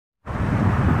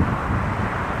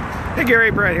Hey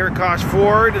Gary, Brad here at Koch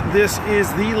Ford. This is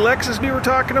the Lexus we were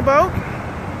talking about.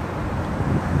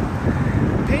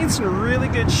 Paint's in really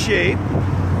good shape.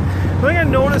 The thing I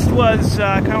noticed was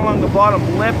kind of along the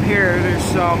bottom lip here, there's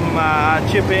some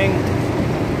chipping,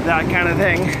 that kind of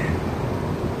thing.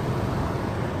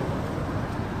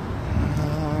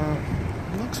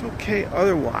 Looks okay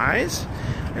otherwise.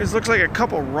 This looks like a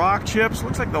couple rock chips.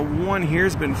 Looks like the one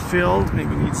here's been filled.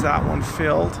 Maybe needs that one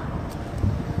filled.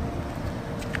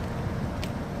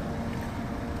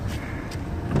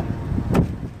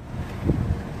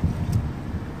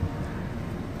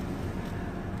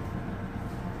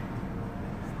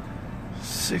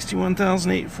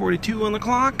 $61,842 on the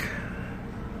clock.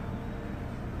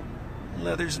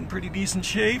 Leather's in pretty decent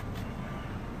shape.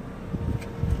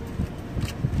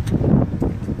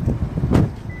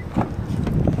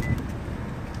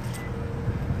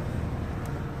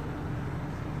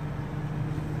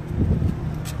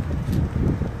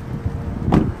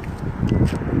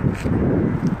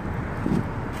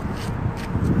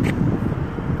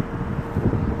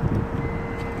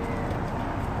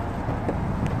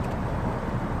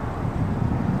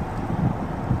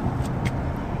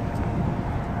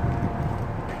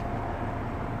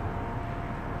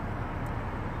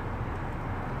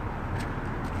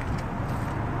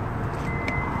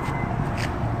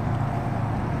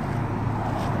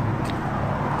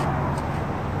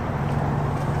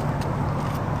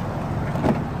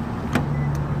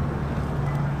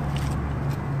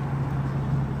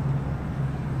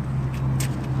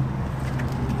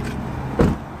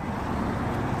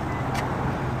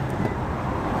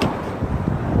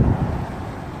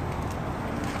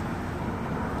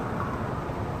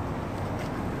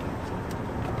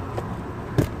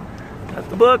 Got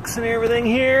the books and everything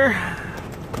here.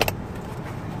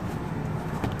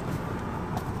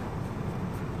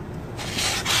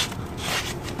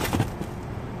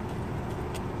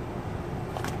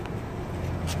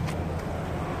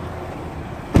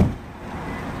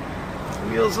 The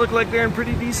wheels look like they're in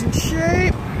pretty decent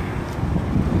shape.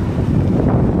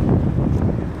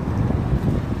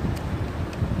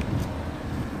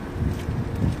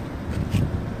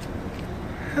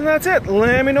 And that's it.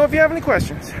 Let me know if you have any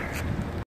questions.